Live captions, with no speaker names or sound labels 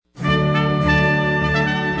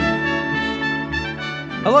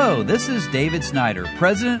Hello, this is David Snyder,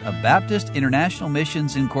 President of Baptist International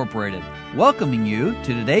Missions Incorporated, welcoming you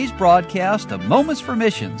to today's broadcast of Moments for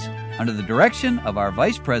Missions under the direction of our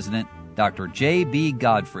Vice President, Dr. J.B.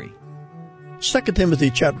 Godfrey. 2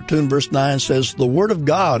 Timothy chapter 2 and verse 9 says, "The word of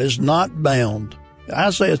God is not bound."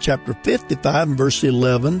 Isaiah chapter 55 and verse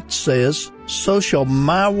 11 says, "So shall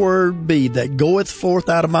my word be that goeth forth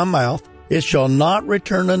out of my mouth. It shall not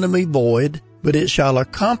return unto me void, but it shall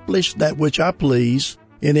accomplish that which I please,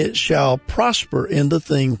 and it shall prosper in the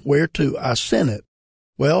thing whereto I sent it."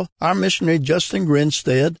 Well, our missionary Justin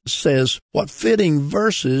Grinstead says, what fitting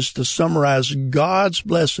verses to summarize God's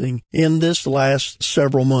blessing in this last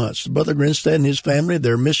several months. Brother Grinstead and his family,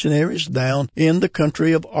 they're missionaries down in the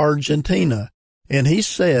country of Argentina. And he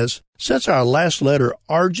says, since our last letter,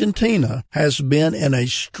 Argentina has been in a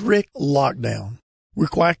strict lockdown. We're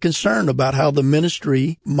quite concerned about how the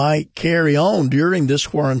ministry might carry on during this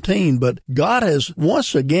quarantine, but God has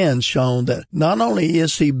once again shown that not only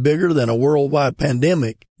is He bigger than a worldwide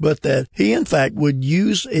pandemic, but that He in fact would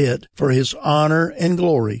use it for His honor and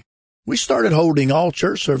glory. We started holding all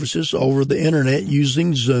church services over the internet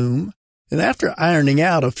using Zoom, and after ironing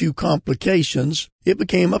out a few complications, it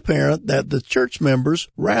became apparent that the church members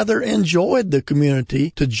rather enjoyed the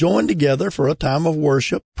community to join together for a time of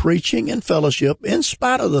worship, preaching, and fellowship in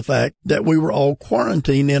spite of the fact that we were all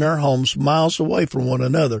quarantined in our homes miles away from one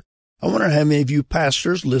another. I wonder how many of you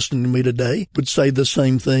pastors listening to me today would say the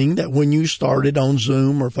same thing, that when you started on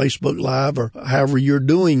Zoom or Facebook Live or however you're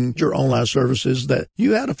doing your online services, that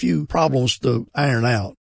you had a few problems to iron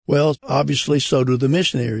out. Well, obviously so do the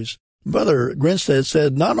missionaries. Brother Grinstead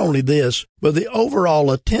said not only this, but the overall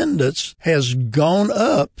attendance has gone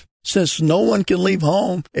up. Since no one can leave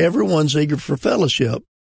home, everyone's eager for fellowship.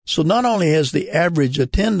 So not only has the average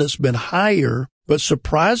attendance been higher, but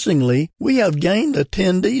surprisingly, we have gained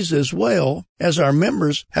attendees as well, as our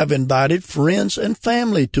members have invited friends and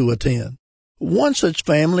family to attend. One such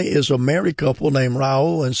family is a married couple named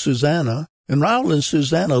Raul and Susanna. And Raul and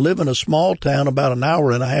Susanna live in a small town about an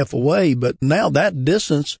hour and a half away, but now that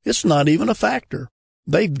distance, it's not even a factor.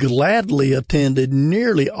 They've gladly attended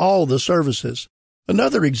nearly all the services.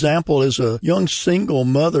 Another example is a young single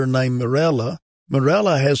mother named Mirella.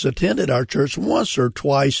 Mirella has attended our church once or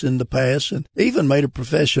twice in the past and even made a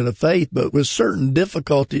profession of faith, but with certain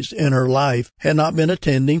difficulties in her life had not been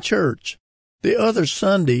attending church. The other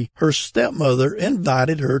Sunday, her stepmother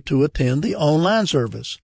invited her to attend the online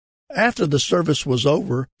service. After the service was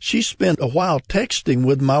over, she spent a while texting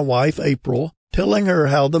with my wife, April, telling her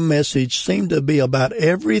how the message seemed to be about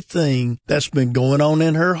everything that's been going on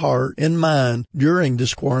in her heart and mind during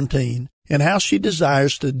this quarantine, and how she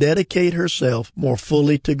desires to dedicate herself more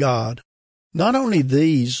fully to God. Not only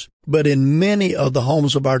these, but in many of the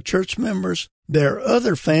homes of our church members, there are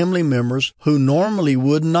other family members who normally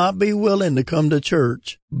would not be willing to come to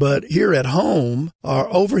church, but here at home are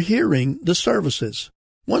overhearing the services.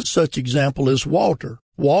 One such example is Walter.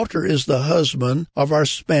 Walter is the husband of our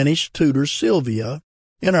Spanish tutor, Sylvia.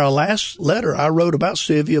 In our last letter, I wrote about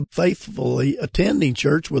Sylvia faithfully attending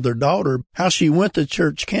church with her daughter, how she went to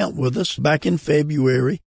church camp with us back in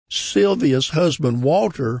February. Sylvia's husband,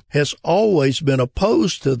 Walter, has always been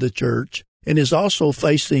opposed to the church and is also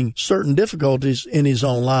facing certain difficulties in his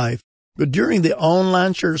own life. But during the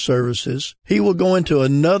online church services, he will go into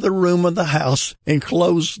another room of the house and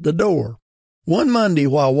close the door. One Monday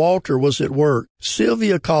while Walter was at work,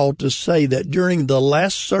 Sylvia called to say that during the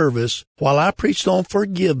last service, while I preached on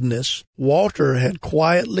forgiveness, Walter had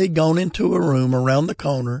quietly gone into a room around the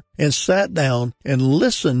corner and sat down and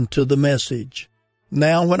listened to the message.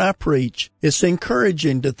 Now when I preach, it's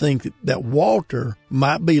encouraging to think that Walter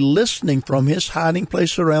might be listening from his hiding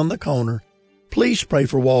place around the corner. Please pray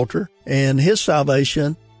for Walter and his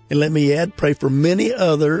salvation. And let me add, pray for many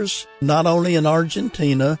others, not only in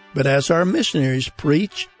Argentina, but as our missionaries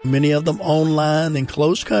preach, many of them online in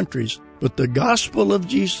closed countries, but the gospel of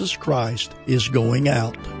Jesus Christ is going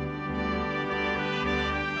out.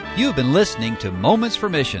 You've been listening to Moments for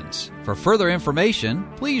Missions. For further information,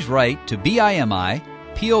 please write to BIMI,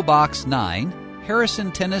 P.O. Box 9,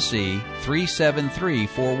 Harrison, Tennessee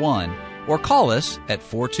 37341, or call us at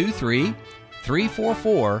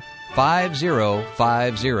 423-344-5050,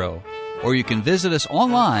 or you can visit us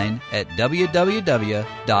online at www.bimi.org.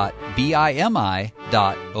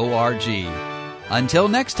 Until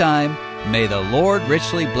next time, may the Lord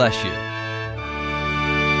richly bless you.